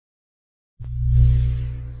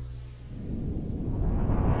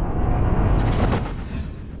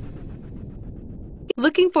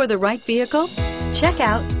Looking for the right vehicle? Check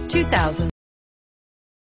out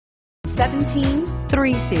 2017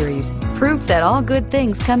 3 Series. Proof that all good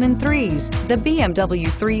things come in threes. The BMW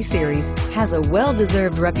 3 Series has a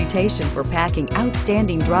well-deserved reputation for packing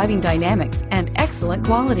outstanding driving dynamics and excellent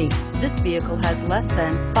quality. This vehicle has less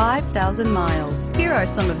than 5,000 miles. Here are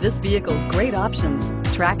some of this vehicle's great options: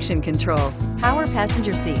 traction control, power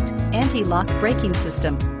passenger seat, anti-lock braking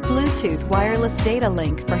system, Bluetooth wireless data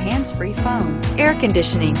link for hands-free phone, air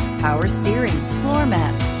conditioning, power steering, floor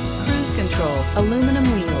mats, cruise control, aluminum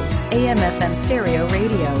wheels, AM/FM stereo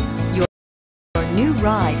radio. Your new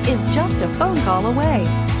ride is just a phone call away.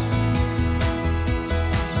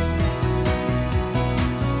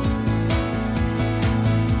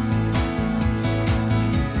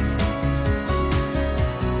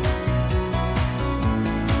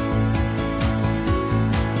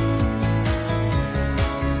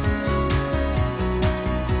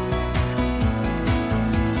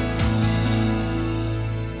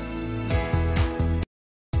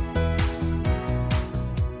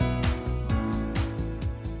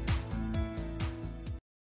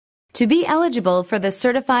 To be eligible for the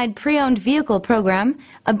Certified Pre-Owned Vehicle Program,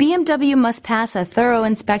 a BMW must pass a thorough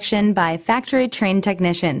inspection by factory-trained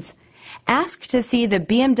technicians. Ask to see the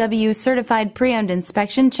BMW Certified Pre-Owned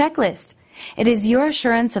Inspection Checklist. It is your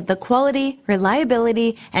assurance of the quality,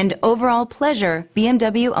 reliability, and overall pleasure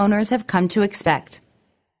BMW owners have come to expect.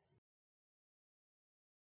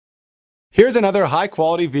 Here's another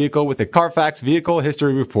high-quality vehicle with a Carfax Vehicle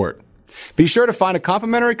History Report. Be sure to find a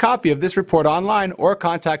complimentary copy of this report online or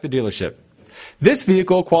contact the dealership. This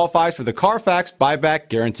vehicle qualifies for the Carfax Buyback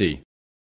Guarantee.